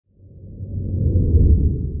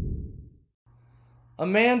A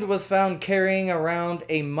man was found carrying around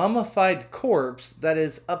a mummified corpse that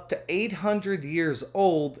is up to 800 years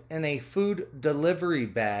old in a food delivery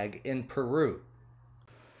bag in Peru.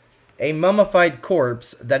 A mummified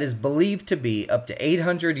corpse that is believed to be up to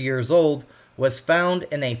 800 years old was found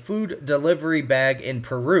in a food delivery bag in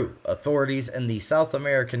Peru, authorities in the South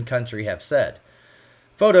American country have said.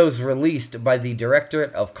 Photos released by the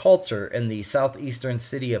Directorate of Culture in the southeastern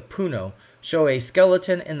city of Puno show a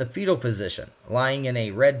skeleton in the fetal position, lying in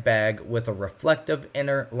a red bag with a reflective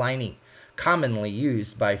inner lining, commonly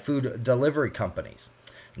used by food delivery companies.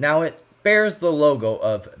 Now it bears the logo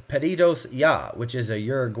of Pedidos Ya, which is a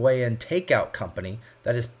Uruguayan takeout company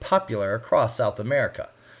that is popular across South America.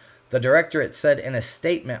 The Directorate said in a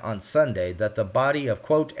statement on Sunday that the body of,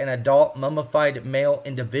 quote, an adult mummified male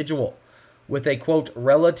individual with a, quote,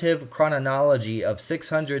 relative chronology of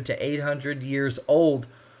 600 to 800 years old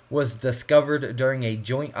was discovered during a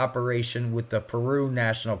joint operation with the Peru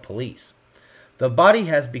National Police. The body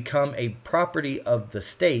has become a property of the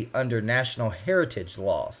state under national heritage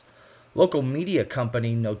laws. Local media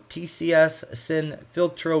company Noticias sin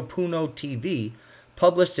Filtro Puno TV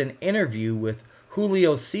published an interview with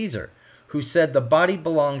Julio Cesar, who said the body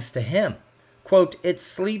belongs to him. Quote, it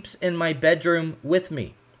sleeps in my bedroom with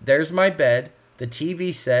me. There's my bed, the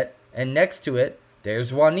TV set, and next to it,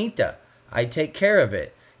 there's Juanita. I take care of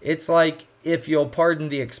it. It's like, if you'll pardon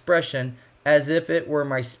the expression, as if it were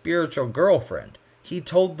my spiritual girlfriend, he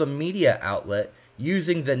told the media outlet,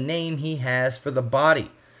 using the name he has for the body.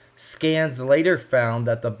 Scans later found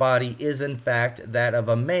that the body is in fact that of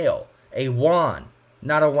a male, a Juan,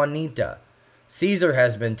 not a Juanita. Cesar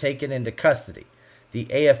has been taken into custody, the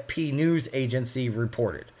AFP news agency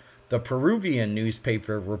reported. The Peruvian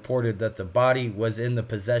newspaper reported that the body was in the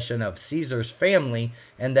possession of Cesar's family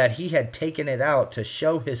and that he had taken it out to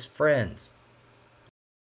show his friends.